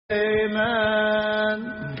Amen.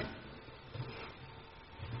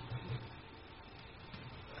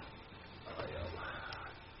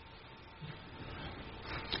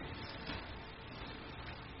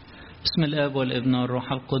 بسم الآب والابن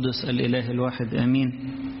والروح القدس الإله الواحد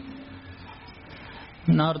آمين.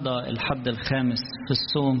 النهاردة الحد الخامس في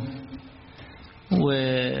الصوم،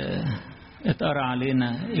 واتقرأ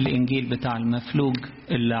علينا الإنجيل بتاع المفلوج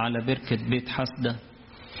اللي على بركة بيت حسدة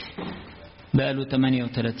بقاله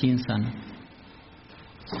 38 سنة.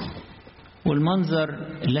 والمنظر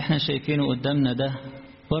اللي احنا شايفينه قدامنا ده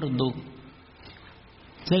برضه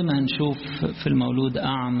زي ما هنشوف في المولود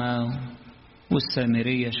أعمى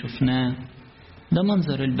والسامرية شفناه، ده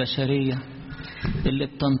منظر البشرية اللي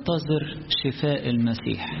بتنتظر شفاء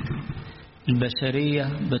المسيح.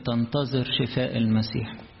 البشرية بتنتظر شفاء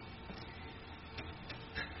المسيح.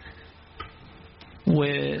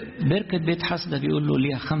 وبركة بيت حسدة بيقول له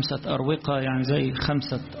ليها 5 أروقة، يعني زي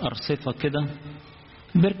 5 أرصفة كده.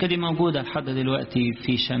 البركة دي موجودة لحد دلوقتي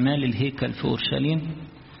في شمال الهيكل في أورشليم.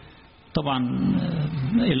 طبعا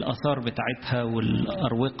الآثار بتاعتها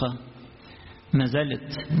والأروقة ما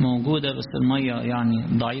زالت موجودة، بس المية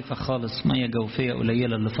يعني ضعيفة خالص، مية جوفية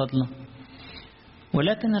قليلة اللي فاضلة.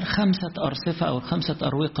 ولكن 5 أرصفة أو 5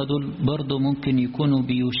 أروقة دول برضو ممكن يكونوا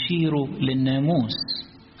بيشيروا للناموس،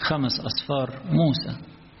 5 أصفار موسى،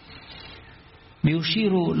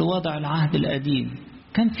 بيشيروا لوضع العهد القديم.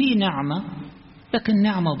 كان في نعمة، لكن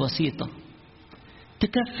نعمة بسيطة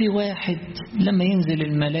تكفي واحد لما ينزل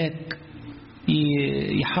الملاك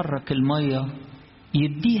يحرك المية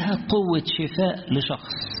يديها قوة شفاء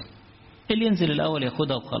لشخص، اللي ينزل الأول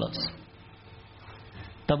ياخدها وخلاص.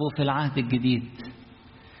 طب وفي العهد الجديد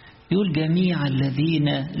يقول جميع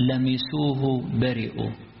الذين لمسوه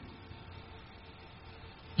برئوا.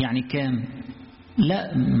 يعني كام؟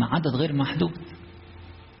 لا، عدد غير محدود.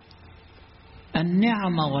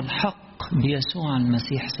 النعمة والحق بيسوع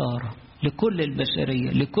المسيح صار لكل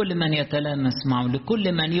البشرية، لكل من يتلامس معه،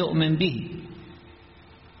 لكل من يؤمن به.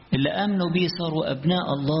 اللي آمنوا به صاروا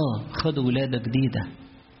أبناء الله، خدوا ولادة جديدة،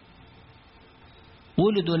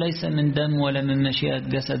 ولدوا ليس من دم ولا من مشيئة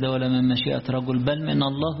جسد ولا من مشيئة رجل، بل من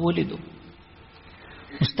الله ولدوا.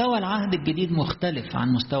 مستوى العهد الجديد مختلف عن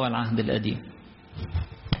مستوى العهد القديم.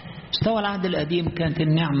 مستوى العهد القديم كانت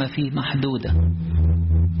النعمة فيه محدودة،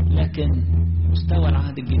 لكن مستوى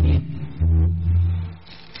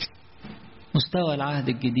العهد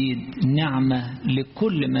الجديد نعمة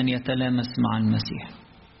لكل من يتلامس مع المسيح.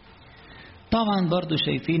 طبعا برضو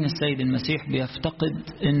شايفين السيد المسيح بيفتقد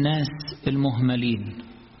الناس المهملين،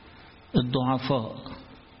 الضعفاء،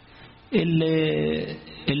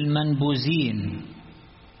 المنبوذين.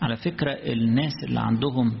 على فكرة الناس اللي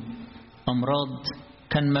عندهم أمراض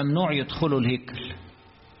كان ممنوع يدخلوا الهيكل،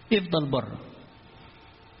 يفضل بره،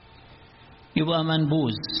 يبقى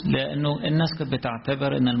منبوذ، لأنه الناس كانت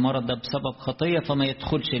بتعتبر أن المرض ده بسبب خطية فما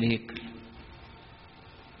يدخلش الهيكل.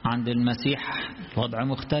 عند المسيح الوضع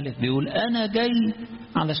مختلف، بيقول أنا جاي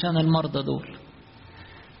علشان المرضى دول.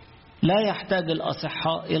 لا يحتاج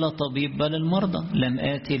الأصحاء إلى طبيب بل المرضى، لم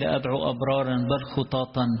آتي لأدعو أبرارا بل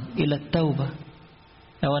خطاطا إلى التوبة.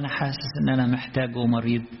 لو أنا حاسس أن أنا محتاج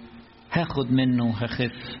ومريض هاخد منه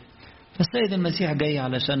وهخف. فالسيد المسيح جاي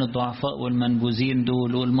علشان الضعفاء والمنبوذين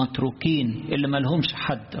دول والمتروكين اللي ما لهمش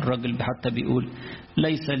حد. الراجل حتى بيقول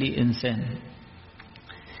ليس لي إنسان.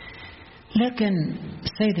 لكن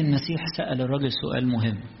السيد المسيح سأل الرجل سؤال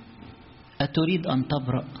مهم: أتريد أن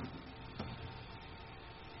تبرأ؟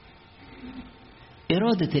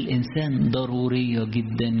 إرادة الإنسان ضرورية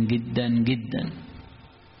جدا جدا جدا.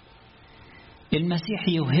 المسيح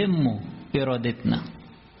يهمه إرادتنا،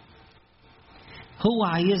 هو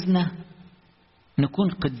عايزنا نكون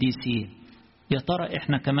قديسين. يا ترى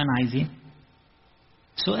إحنا كمان عايزين؟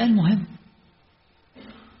 سؤال مهم.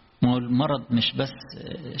 ما هو المرض مش بس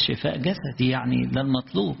شفاء جسدي يعني ده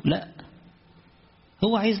المطلوب، لا،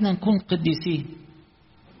 هو عايزنا نكون قديسين.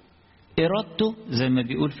 إرادته زي ما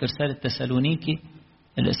بيقول في رسالة تسالونيكي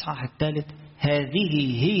الإصحاح 3: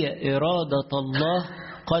 هذه هي إرادة الله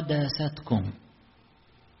قداستكم.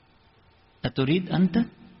 أتريد أنت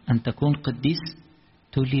أن تكون قديس؟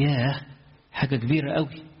 تقول لي ياه، حاجة كبيرة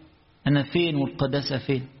قوي، أنا فين والقداسة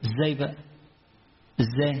فين؟ إزاي بقى؟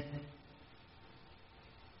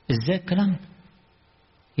 إزاي الكلام؟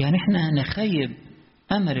 يعني إحنا نخيب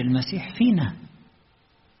أمر المسيح فينا؟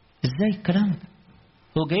 إزاي الكلام؟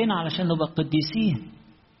 هو جايين علشان نبقى قديسين.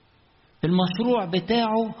 المشروع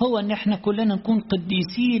بتاعه هو أن إحنا كلنا نكون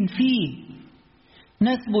قديسين فيه،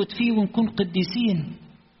 نثبت فيه ونكون قديسين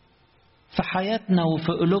في حياتنا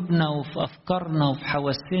وفي قلوبنا وفي أفكارنا وفي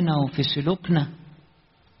حواسنا وفي سلوكنا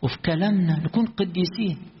وفي كلامنا، نكون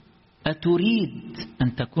قديسين. أتريد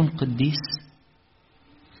أن تكون قديس؟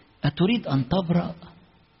 أتريد أن تبرأ؟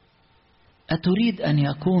 أتريد أن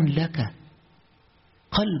يكون لك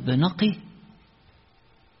قلب نقي؟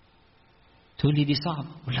 تقول لي دي صعبة.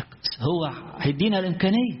 أقول لك هو هيدينا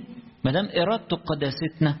الإمكانية، ما دام إرادته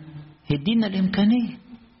قداستنا هيدينا الإمكانية.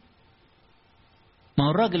 ما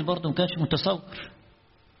هو الراجل برضه ما كانش متصور،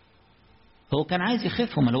 هو كان عايز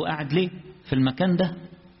يخف، ما لو قاعد ليه في المكان ده؟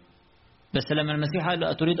 بس لما المسيح قال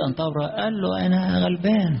له أتريد أن تبرأ، قال له أنا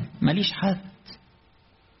غلبان ماليش حد،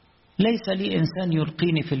 ليس لي إنسان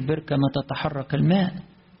يلقيني في البركة متى تحرك الماء،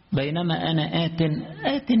 بينما أنا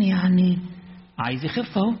آت يعني عايز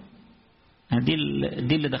يخف اهو.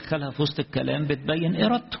 دي اللي دخلها في وسط الكلام بتبين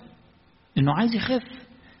إرادته، إنه عايز يخف،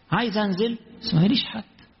 عايز أنزل بس ماليش حد،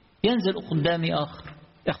 ينزل قدامي آخر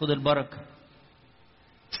ياخد البركة.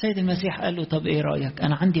 السيد المسيح قال له طب إيه رأيك؟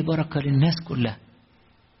 أنا عندي بركة للناس كلها،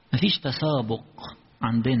 مفيش تسابق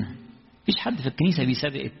عندنا، مفيش حد في الكنيسة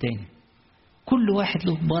بيسابق التاني، كل واحد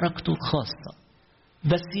له بركته الخاصة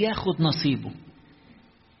بس ياخد نصيبه.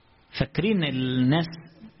 فاكرين الناس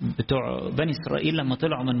بتوع بني إسرائيل لما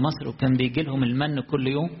طلعوا من مصر وكان بيجي لهم المن كل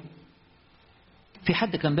يوم؟ في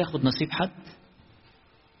حد كان بياخد نصيب حد؟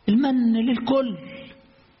 المن للكل،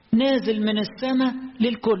 نازل من السماء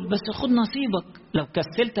للكل، بس خد نصيبك. لو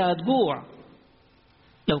كسلت هتجوع،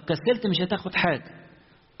 لو كسلت مش هتاخد حاجة،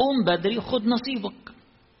 قوم بدري وخد نصيبك.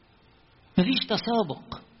 مفيش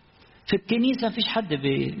تسابق في الكنيسة، مفيش حد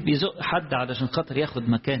بيزق حد علشان خاطر ياخد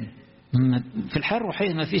مكانه. في الحياة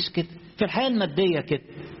الروحية مفيش كده، في الحياة المادية كده.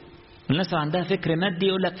 الناس عندها فكر مادي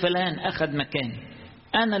يقول لك فلان أخد مكاني،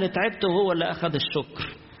 أنا اللي تعبته وهو اللي أخد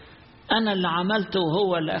الشكر، أنا اللي عملته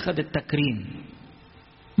وهو اللي أخد التكريم.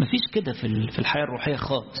 مفيش كده في الحياة الروحية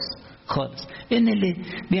خالص خالص. إن اللي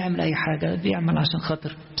بيعمل أي حاجة بيعمل عشان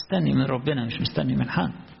خاطر مستني من ربنا، مش مستني من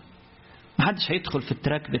حد. محدش هيدخل في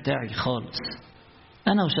التراك بتاعي خالص.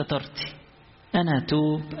 أنا وشطرتي، أنا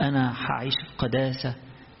أتوب، أنا هعيش في قداسة،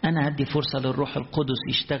 أنا هدي فرصة للروح القدس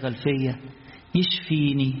يشتغل فيا،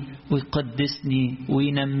 يشفيني ويقدسني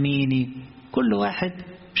وينميني. كل واحد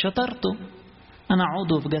شطرته. أنا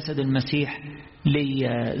عضو في جسد المسيح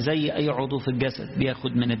ليا زي أي عضو في الجسد،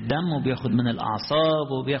 بياخد من الدم وبياخد من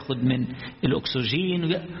الأعصاب وبياخد من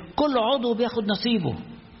الأكسجين، كل عضو بياخد نصيبه.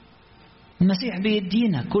 المسيح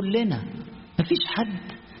بيدينا كلنا، مفيش حد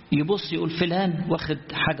يبص يقول فلان واخد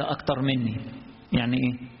حاجة أكتر مني. يعني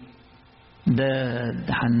إيه ده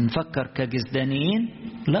هنفكر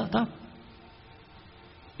كجسدانيين؟ لا طبعا،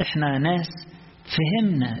 احنا ناس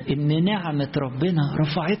فهمنا ان نعمة ربنا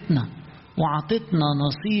رفعتنا وعطتنا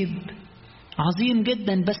نصيب عظيم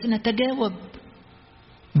جدا، بس نتجاوب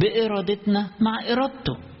بإرادتنا مع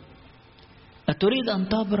إرادته. أتريد أن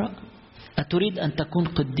تبرأ؟ أتريد أن تكون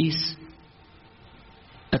قديس؟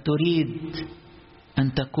 أتريد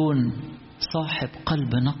أن تكون صاحب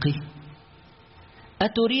قلب نقي؟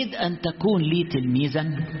 أتريد أن تكون لي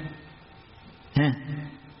تلميذا؟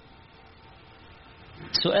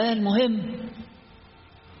 سؤال مهم.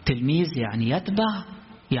 تلميذ يعني يتبع،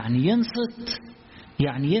 يعني ينصت،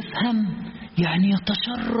 يعني يفهم، يعني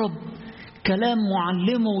يتشرب كلام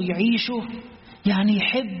معلمه ويعيشه، يعني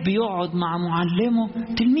يحب يقعد مع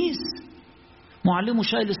معلمه. تلميذ معلمه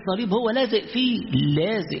شايل الصليب، هو لازق فيه،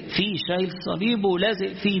 لازق فيه، شايل صليبه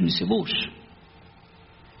ولازق فيه، مسيبوش.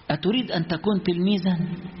 أتريد أن تكون تلميذا؟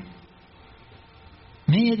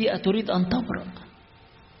 ما هي دي أتريد أن تبرأ.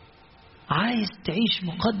 عايز تعيش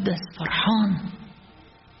مقدس فرحان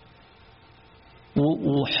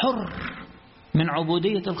وحر من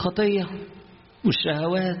عبودية الخطية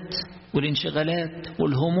والشهوات والانشغالات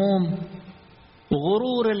والهموم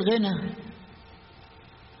وغرور الغنى.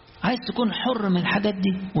 عايز تكون حر من الحاجات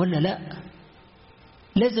دي ولا لا؟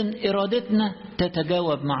 لازم إرادتنا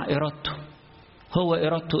تتجاوب مع إرادته. هو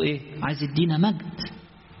إرادته إيه؟ عايز يدينا مجد.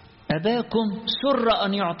 أباكم سر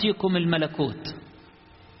أن يعطيكم الملكوت.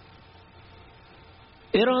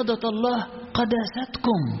 إرادة الله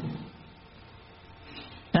قداستكم،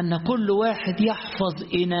 أن كل واحد يحفظ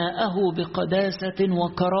إناءه بقداسة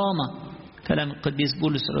وكرامة. كلام القديس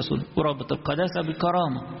بولس الرسول، ورابط القداسة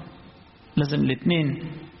بالكرامة، لازم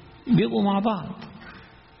الاثنين بيبقوا مع بعض.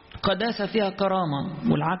 قداسة فيها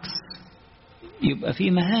كرامة والعكس يبقى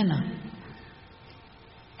فيه مهانة.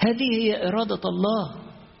 هذه هي إرادة الله.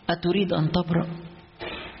 أتريد أن تبرأ؟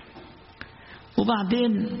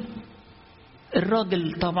 وبعدين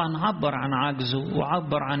الراجل طبعا عبر عن عجزه،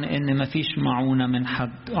 وعبر عن ان مفيش معونة من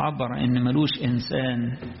حد، وعبر عن ان ملوش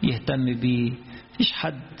انسان يهتم بيه، مفيش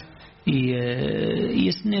حد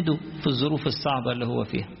يسنده في الظروف الصعبة اللي هو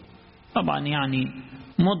فيها. طبعا يعني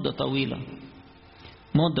مدة طويلة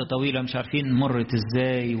مدة طويلة مش عارفين مرت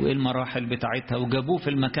ازاي وايه المراحل بتاعتها، وجابوه في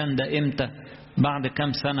المكان ده امتى بعد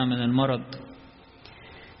كام سنة من المرض.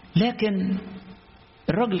 لكن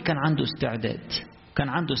الراجل كان عنده استعداد، كان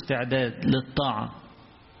عنده استعداد للطاعة.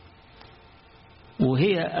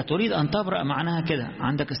 وهي أتريد أن تبرأ معناها كده،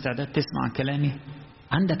 عندك استعداد تسمع كلامي،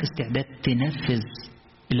 عندك استعداد تنفذ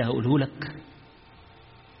اللي هقوله لك،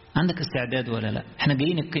 عندك استعداد ولا لا؟ احنا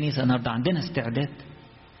جايين الكنيسة النهاردة عندنا استعداد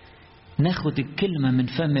ناخد الكلمة من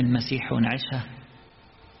فم المسيح ونعيشها.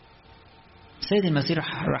 سيد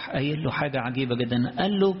المسيح راح قايل له حاجة عجيبة جدا،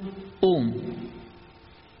 قال له قوم.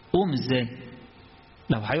 قوم ازاي؟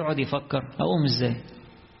 لو هيقعد يفكر اقوم ازاي؟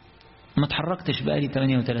 ما اتحركتش بقالي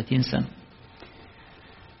 38 سنة.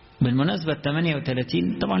 بالمناسبة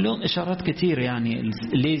 38 طبعا لهم إشارات كتير، يعني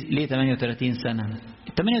ليه 38 سنة؟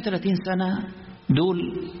 38 سنة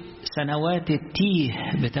دول سنوات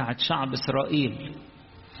التيه بتاعت شعب إسرائيل،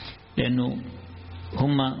 لأنه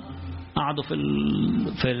هم قعدوا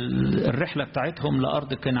في الرحلة بتاعتهم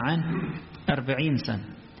لأرض كنعان 40 سنة،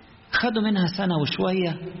 خدوا منها سنة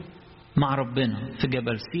وشوية مع ربنا في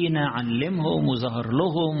جبل سينا، علمهم وظهر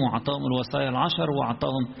لهم وعطاهم الوصايا العشر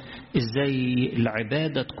وعطاهم ازاي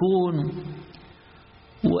العبادة تكون.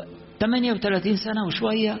 و38 سنة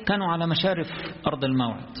وشوية كانوا على مشارف أرض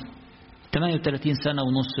الموعد. 38 سنة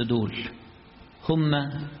ونص دول هم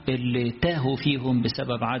اللي تاهوا فيهم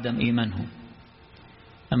بسبب عدم إيمانهم.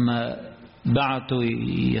 أما بعتوا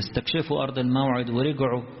يستكشفوا أرض الموعد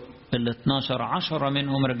ورجعوا 12 10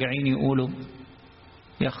 منهم راجعين يقولوا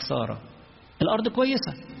يا خسارة، الأرض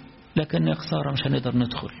كويسة لكن يا خسارة مش هنقدر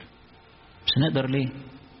ندخل. مش هنقدر ليه؟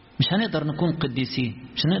 مش هنقدر نكون قديسين.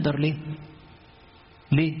 مش هنقدر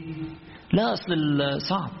ليه؟ لا، أصل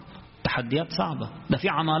صعب، تحديات صعبة، ده في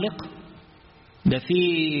عمالقة، ده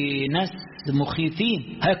في ناس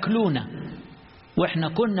مخيفين هياكلونا وإحنا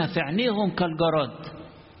كنا في عينيهم كالجراد.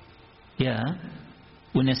 يا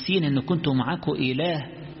وناسين إن كنتوا معاكم إله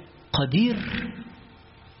قدير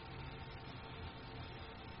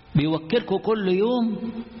بيوكلكم كل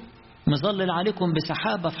يوم، مظلل عليكم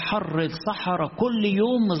بسحابة في حر الصحراء، كل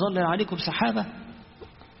يوم مظلل عليكم بسحابة،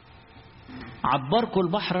 عبركم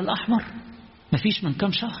البحر الأحمر مفيش من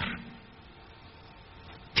كام شهر.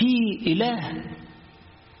 في إله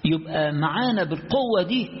يبقى معانا بالقوة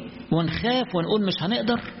دي ونخاف ونقول مش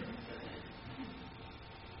هنقدر؟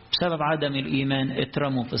 بسبب عدم الإيمان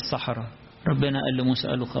اترموا في الصحراء. ربنا قال لموسى،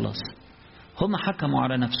 قال له خلاص، هم حكموا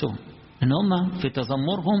على نفسهم ان هم في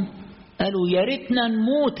تذمرهم قالوا يا ريتنا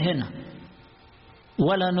نموت هنا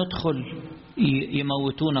ولا ندخل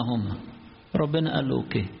يموتونا هم. ربنا قال له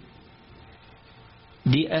اوكي،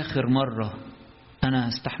 دي اخر مرة انا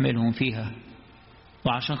هستحملهم فيها،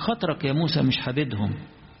 وعشان خاطرك يا موسى مش هبيدهم،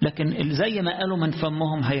 لكن زي ما قالوا من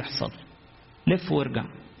فمهم هيحصل. لف وارجع.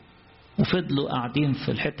 وفضلوا قاعدين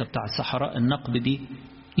في الحتة بتاع الصحراء النقب دي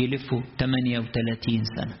يلفوا 38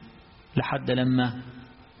 سنة لحد لما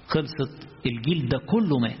خلصت الجيل ده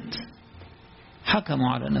كله مات. حكموا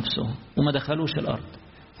على نفسهم وما دخلوش الأرض.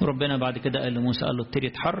 وربنا بعد كده قال لموسى، قال له ابتدي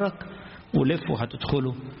اتحرك ولفوا،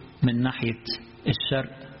 هتدخلوا من ناحية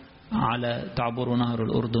الشرق على تعبروا نهر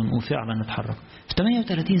الأردن. وفعلا اتحرك. في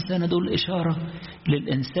 38 سنة دول إشارة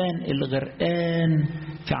للإنسان اللي غرقان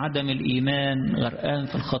في عدم الإيمان، غرقان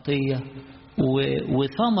في الخطية،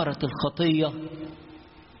 وثمرة الخطية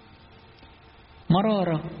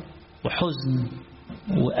مرارة وحزن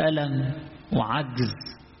وألم وعجز.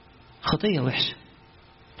 خطية وحشة،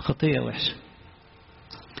 خطية وحشة.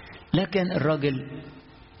 لكن الراجل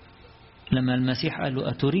لما المسيح قال له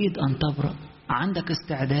أتريد أن تبرأ؟ عندك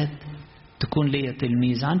استعداد تكون لي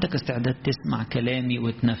تلميذ؟ عندك استعداد تسمع كلامي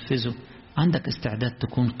وتنفذه؟ عندك استعداد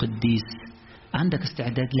تكون قديس؟ عندك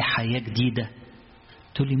استعداد لحياة جديدة؟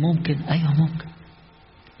 تقول لي ممكن. أيوة ممكن.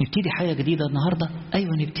 نبتدي حياة جديدة النهاردة؟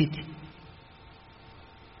 أيوة نبتدي.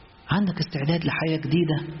 عندك استعداد لحياة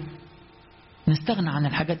جديدة؟ نستغنى عن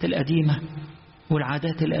الحاجات القديمة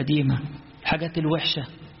والعادات القديمة، الحاجات الوحشة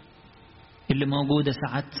اللي موجودة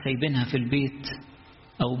ساعات سايبينها في البيت،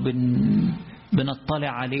 أو بنطلع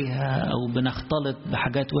عليها، أو بنختلط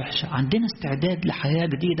بحاجات وحشة. عندنا استعداد لحياة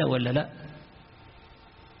جديدة ولا لا؟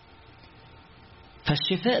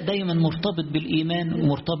 فالشفاء دايما مرتبط بالإيمان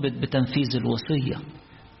ومرتبط بتنفيذ الوصية.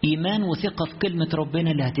 إيمان وثقة في كلمة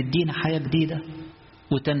ربنا اللي هتدينا حياة جديدة،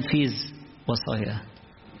 وتنفيذ وصاياه.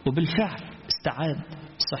 وبالفعل استعاد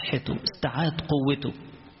صحته، استعاد قوته،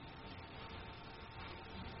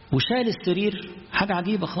 وشال السرير. حاجة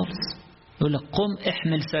عجيبة خالص، يقول لك قم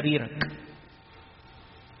احمل سريرك.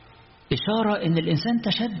 إشارة إن الإنسان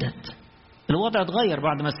تشدد، الوضع اتغير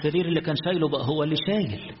بعد ما السرير اللي كان شايله بقى هو اللي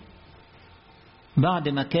شايل. بعد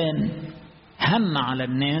ما كان هم على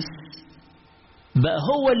الناس بقى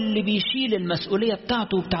هو اللي بيشيل المسؤولية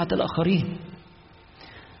بتاعته وبتاعت الآخرين.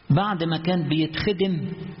 بعد ما كان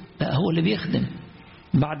بيتخدم بقى هو اللي بيخدم.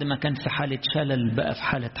 بعد ما كان في حالة شلل بقى في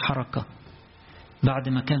حالة حركة. بعد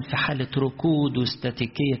ما كان في حالة ركود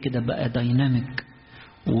واستاتيكية كده بقى دايناميك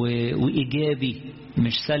وإيجابي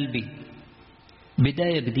مش سلبي.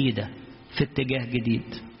 بداية جديدة في اتجاه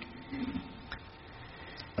جديد.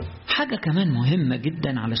 حاجة كمان مهمة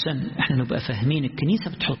جدا علشان احنا نبقى فاهمين،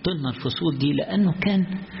 الكنيسة بتحط لنا الفصول دي لأنه كان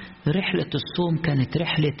رحلة الصوم كانت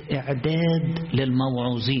رحلة إعداد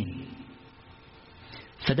للموعوظين.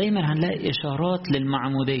 فدايما هنلاقي إشارات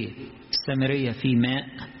للمعمودية. السامرية في ماء،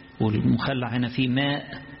 والمخلع هنا في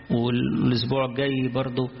ماء، والأسبوع الجاي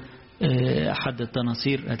برضو أحد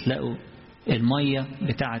التناصير هتلاقوا المية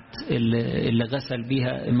بتاعت اللي غسل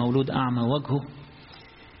بيها المولود أعمى وجهه.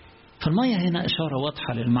 فالمية هنا إشارة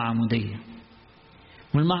واضحة للمعمودية.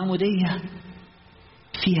 والمعمودية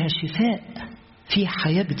فيها شفاء، فيها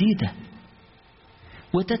حياة جديدة،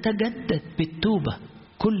 وتتجدد بالتوبة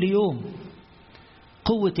كل يوم.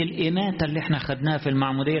 قوة الإماتة اللي احنا خدناها في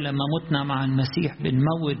المعمودية لما متنا مع المسيح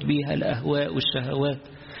بنموت بيها الأهواء والشهوات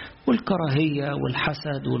والكراهية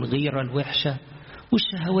والحسد والغيرة الوحشة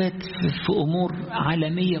والشهوات في أمور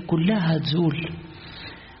عالمية كلها تزول.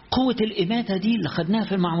 قوة الإماتة دي اللي خدناها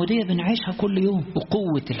في المعمودية بنعيشها كل يوم،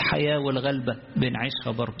 وقوة الحياة والغلبة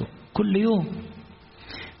بنعيشها برضو كل يوم.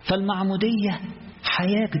 فالمعمودية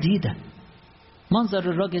حياة جديدة. منظر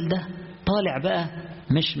الراجل ده طالع بقى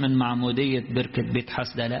مش من معمودية بركة بيت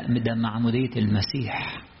حسدة، لا، ده معمودية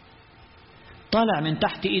المسيح. طالع من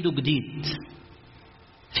تحت ايده جديد،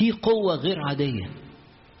 في قوة غير عادية.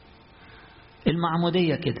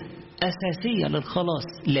 المعمودية كده أساسية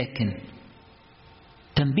للخلاص، لكن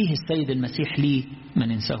تنبيه السيد المسيح ليه ما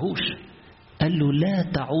ننساهوش. قال له لا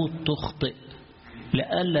تعود تخطئ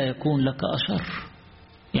لئلا يكون لك أشر.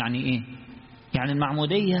 يعني ايه؟ يعني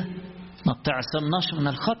المعمودية ما بتعصمناش من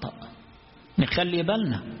الخطأ، نخلي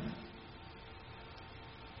بالنا.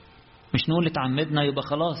 مش نقول اتعمدنا يبقى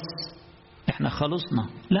خلاص احنا خلصنا،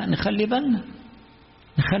 لا، نخلي بالنا،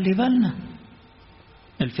 نخلي بالنا.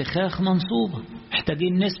 الفخاخ منصوبة،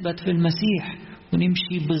 محتاجين نثبت في المسيح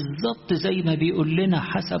ونمشي بالظبط زي ما بيقول لنا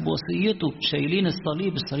حسب وصيته. شايلين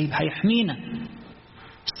الصليب، الصليب هيحمينا،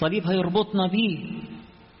 الصليب هيربطنا بيه.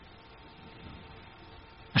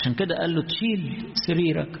 عشان كده قال له تشيل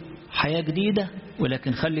سريرك، حياة جديدة،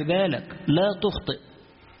 ولكن خلي بالك لا تخطئ.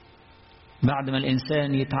 بعد ما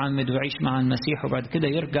الإنسان يتعمد ويعيش مع المسيح وبعد كده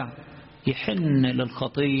يرجع يحن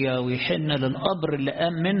للخطية ويحن للقبر اللي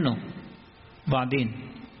قام منه، وبعدين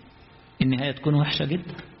النهاية تكون وحشة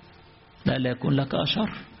جدا، لا يكون لك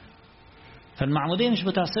أشر. فالمعمودية مش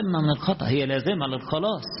بتعصمنا من الخطأ، هي لازمة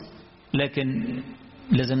للخلاص، لكن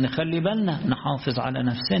لازم نخلي بالنا نحافظ على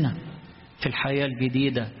نفسنا في الحياة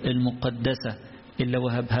الجديدة المقدسة اللي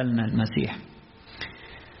وهبها لنا المسيح.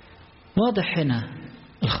 واضح هنا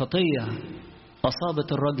الخطية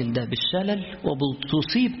أصابت الرجل ده بالشلل،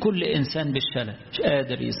 وبتصيب كل إنسان بالشلل. مش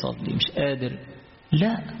قادر يصلي، مش قادر،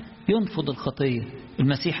 لا، ينفض الخطية.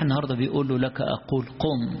 المسيح النهاردة بيقول له لك أقول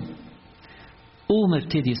قم، قوم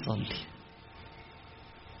ابتدي صلي.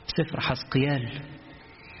 سفر حزقيال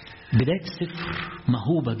بداية السفر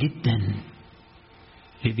مهوبة جدا.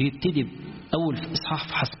 اللي بيبتدي أول في إصحاح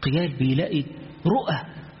في حزقيال بيلاقي رؤى.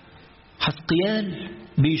 حزقيال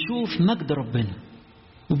بيشوف مجد ربنا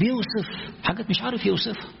وبيوصف حاجات مش عارف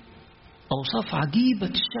يوصفها، أوصاف عجيبة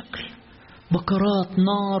الشكل، بكرات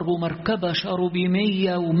نار ومركبة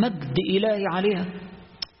شاروبيمية ومجد إلهي عليها.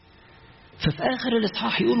 ففي آخر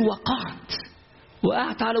الإصحاح يقول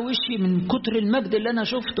وقعت على وشي من كتر المجد اللي أنا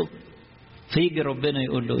شفته. فيجي ربنا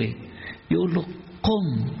يقول له إيه؟ يقول له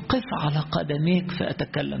قف على قدميك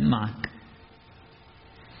فأتكلم معك.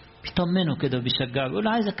 بيطمنه كده وبيشجعه، يقول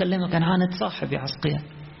له عايز أكلمك، أنا هنتصاحب يا حزقيال،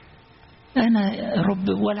 أنا يا رب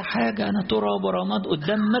ولا حاجة، أنا تراب ورماد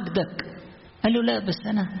قدام مجدك. قال له لا، بس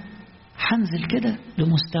أنا هنزل كده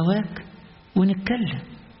لمستواك ونتكلم.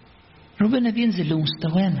 ربنا بينزل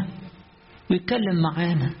لمستوانا ويتكلم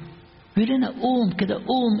معانا، يقول لنا قوم كده،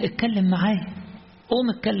 قوم اتكلم معايا، قوم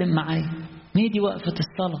اتكلم معايا. ما دي وقفة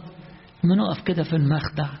الصلاة، لما نقف كده في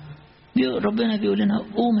المخدع ربنا بيقول لنا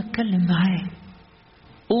قوم اتكلم معايا،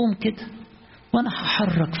 قوم كده، وانا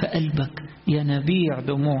هحرك في قلبك ينابيع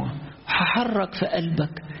دموع، هحرك في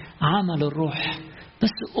قلبك عمل الروح.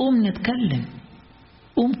 بس قوم نتكلم،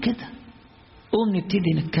 قوم كده، قوم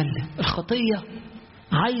نبتدي نتكلم. الخطية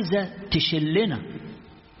عايزة تشلنا.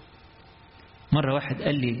 مرة واحد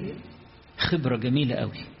قال لي خبرة جميلة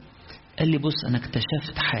قوي، قال لي بص أنا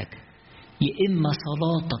اكتشفت حاجة، يا إما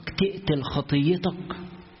صلاتك تقتل خطيتك،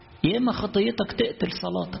 يا إما خطيتك تقتل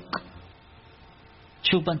صلاتك.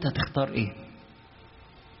 شوف أنت هتختار إيه.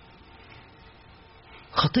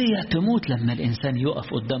 خطية تموت لما الإنسان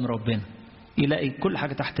يقف قدام ربنا يلاقي كل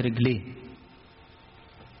حاجة تحت رجليه.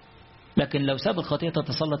 لكن لو ساب الخطية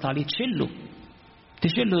تتسلط عليه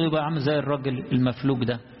تشله يبقى عامل زي الراجل المفلوج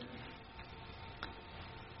ده.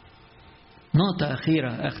 نقطة أخيرة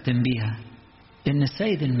أختم بيها، إن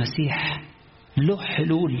السيد المسيح له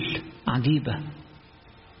حلول عجيبة.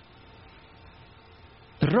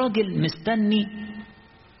 الراجل مستني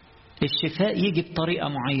الشفاء يجي بطريقة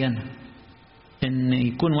معينة، إن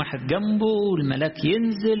يكون واحد جنبه والملاك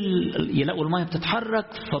ينزل يلاقوا المية بتتحرك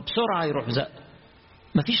فبسرعة يروح زق.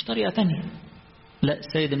 مفيش طريقة تانية. لا،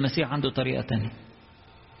 السيد المسيح عنده طريقة تانية.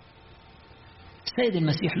 السيد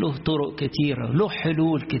المسيح له طرق كتيرة، له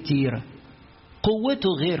حلول كتيرة، قوته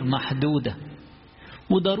غير محدودة،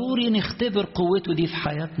 وضروري نختبر قوته دي في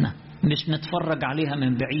حياتنا، مش نتفرج عليها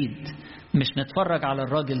من بعيد، مش نتفرج على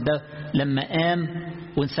الراجل ده لما قام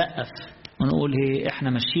ونسقف ونقول هي احنا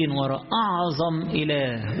ماشيين ورا أعظم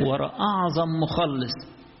إله، ورا أعظم مخلص.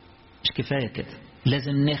 مش كفاية كده،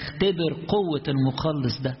 لازم نختبر قوة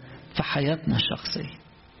المخلص ده في حياتنا الشخصية.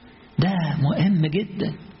 ده مهم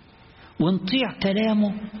جدا، ونطيع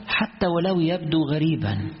كلامه حتى ولو يبدو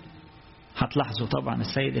غريبا. هتلاحظوا طبعا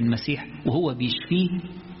السيد المسيح وهو بيشفيه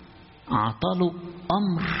عطاله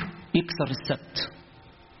أمر يكسر السبت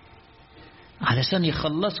علشان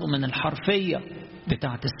يخلصوا من الحرفية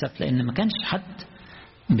بتاعة السبت، لأن ما كانش حد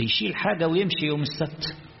بيشيل حاجة ويمشي يوم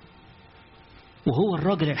السبت. وهو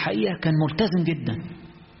الراجل الحقيقة كان ملتزم جدا.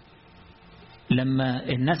 لما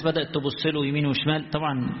الناس بدأت تبص له يمين وشمال،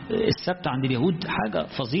 طبعا السبت عند اليهود حاجة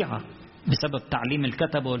فظيعة بسبب تعليم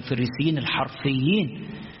الكتبة والفريسيين الحرفيين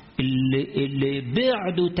اللي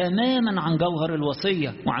بعدوا تماما عن جوهر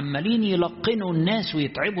الوصية، وعمالين يلقنوا الناس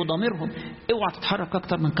ويتعبوا ضميرهم. اوعى تتحرك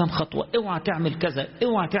اكتر من كام خطوة، اوعى تعمل كذا،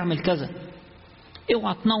 اوعى تعمل كذا،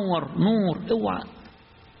 اوعى تنور نور، اوعى.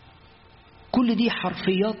 كل دي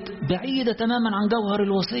حرفيات بعيدة تماما عن جوهر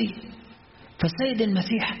الوصية. فالسيد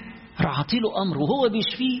المسيح رعطيله أمر وهو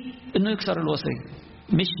بيشفيه انه يكسر الوصية،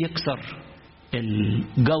 مش يكسر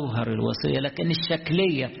الجوهر الوصية لكن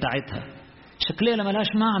الشكلية بتاعتها. الشكلية اللي ملهاش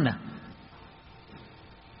معنى.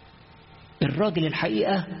 الراجل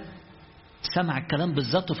الحقيقة سمع الكلام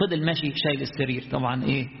بالظبط وفضل ماشي شايل السرير. طبعا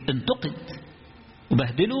ايه، انتقد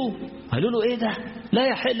وبهدلوه، قالوا له ايه ده، لا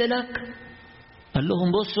يحل لك. قال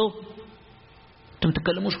لهم بصوا انتوا ما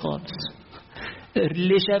تتكلموش خالص،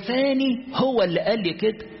 اللي شافاني هو اللي قال لي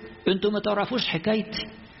كده، انتوا ما تعرفوش حكايتي،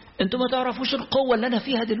 انتوا ما تعرفوش القوة اللي انا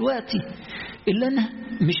فيها دلوقتي، اللي انا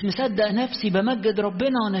مش مصدق نفسي بمجد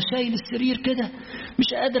ربنا وانا شايل السرير كده،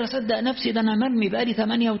 مش قادر اصدق نفسي، ده انا مرمي بقالي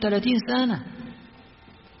 38 سنة.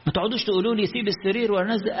 ما تقعدوش تقولوا لي سيب السرير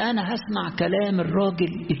وانزل، انا هسمع كلام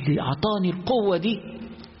الراجل اللي اعطاني القوة دي،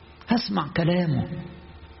 هسمع كلامه.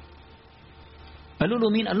 قالوا له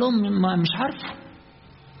مين؟ قال لهم ما مش عارفه،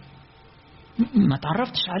 ما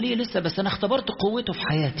تعرفتش عليه لسه، بس انا اختبرت قوته في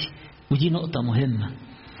حياتي. ودي نقطة مهمة،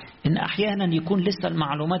 ان احيانا يكون لسه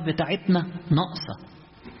المعلومات بتاعتنا ناقصة.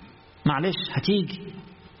 معلش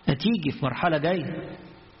هتيجي في مرحلة جاية،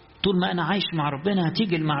 طول ما انا عايش مع ربنا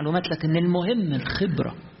هتيجي المعلومات، لكن المهم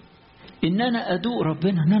الخبرة، ان انا ادوق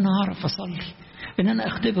ربنا، ان انا اعرف اصلي، ان انا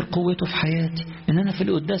اختبر قوته في حياتي، ان انا في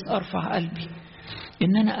القداس ارفع قلبي،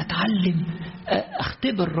 ان انا اتعلم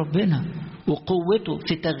اختبر ربنا وقوته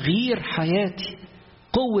في تغيير حياتي،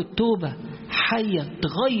 قوة توبة حية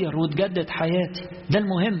تغير وتجدد حياتي. ده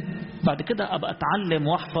المهم. بعد كده ابقى اتعلم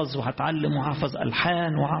واحفظ، وهتعلم وهحفظ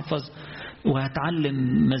الحان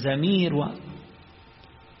وهتعلم مزامير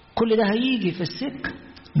كل ده هيجي في السكة.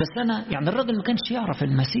 بس انا يعني الراجل ما كانش يعرف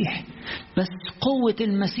المسيح، بس قوة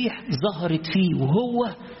المسيح ظهرت فيه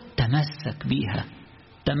وهو تمسك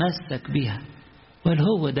بيها وقال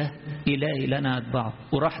هو ده إلهي لنا أتبعه.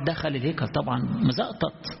 وراح دخل الهيكل، طبعا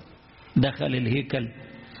مزقطط، دخل الهيكل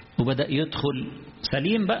وبدأ يدخل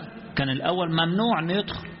سليم بقى. كان الأول ممنوع أن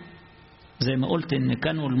يدخل، زي ما قلت إن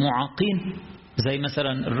كانوا المعاقين، زي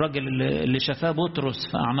مثلا الراجل اللي شافاه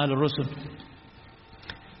بطرس في أعمال الرسل،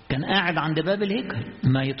 كان قاعد عند باب الهيكل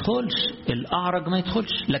ما يدخلش، الأعرج ما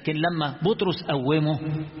يدخلش. لكن لما بطرس قومه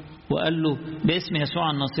وقال له باسم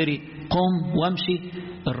يسوع الناصري قم وامشي،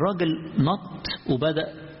 الراجل نط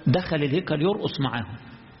وبدأ دخل الهيكل يرقص معاهم،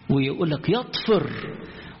 ويقول لك يطفر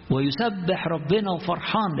ويسبح ربنا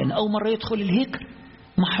وفرحان، لأن أول مرة يدخل الهيكل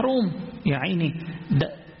محروم يا عيني.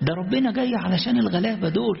 ده ربنا جاي علشان الغلابة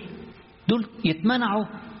دول يتمنعوا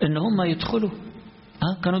ان هم يدخلوا.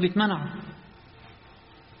 كانوا بيتمنعوا.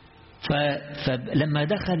 فلما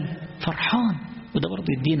دخل فرحان. وده برضه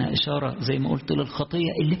يدينا إشارة زي ما قلت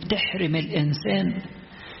للخطية اللي بتحرم الإنسان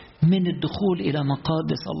من الدخول إلى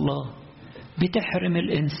مقادس الله، بتحرم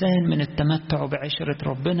الإنسان من التمتع بعشرة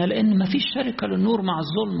ربنا، لأن ما فيش شركة للنور مع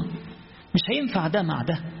الظلمة. مش هينفع ده مع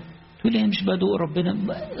ده. تقول لي مش بدوق ربنا.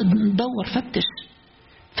 ندور،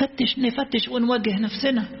 فتش نفتش ونواجه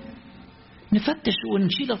نفسنا، نفتش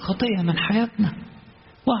ونشيل الخطية من حياتنا.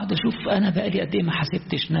 واحد أشوف أنا بقالي قد إيه ما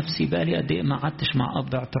حسبتش نفسي، بقالي قد إيه ما قعدتش مع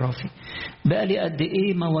أب اعترافي، بقالي قد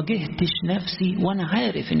إيه ما واجهتش نفسي وأنا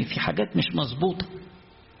عارف إن في حاجات مش مظبوطة.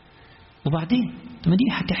 وبعدين ما دي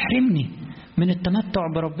هتحرمني من التمتع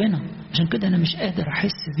بربنا. عشان كده أنا مش قادر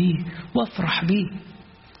أحس بيه وأفرح بيه.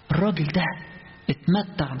 الراجل ده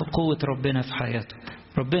اتمتع بقوة ربنا في حياته.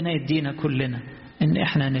 ربنا يدينا كلنا إن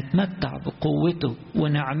إحنا نتمتع بقوته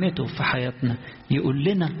ونعمته في حياتنا. يقول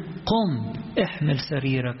لنا قم احمل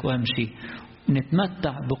سريرك وامشي.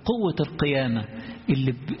 نتمتع بقوة القيامة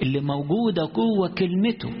اللي موجودة جوه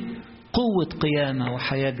كلمته. قوة قيامة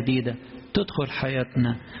وحياة جديدة تدخل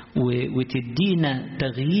حياتنا وتدينا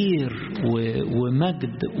تغيير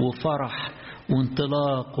ومجد وفرح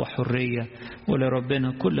وانطلاق وحرية.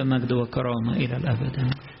 ولربنا كل مجد وكرامة إلى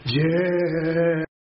الأبد.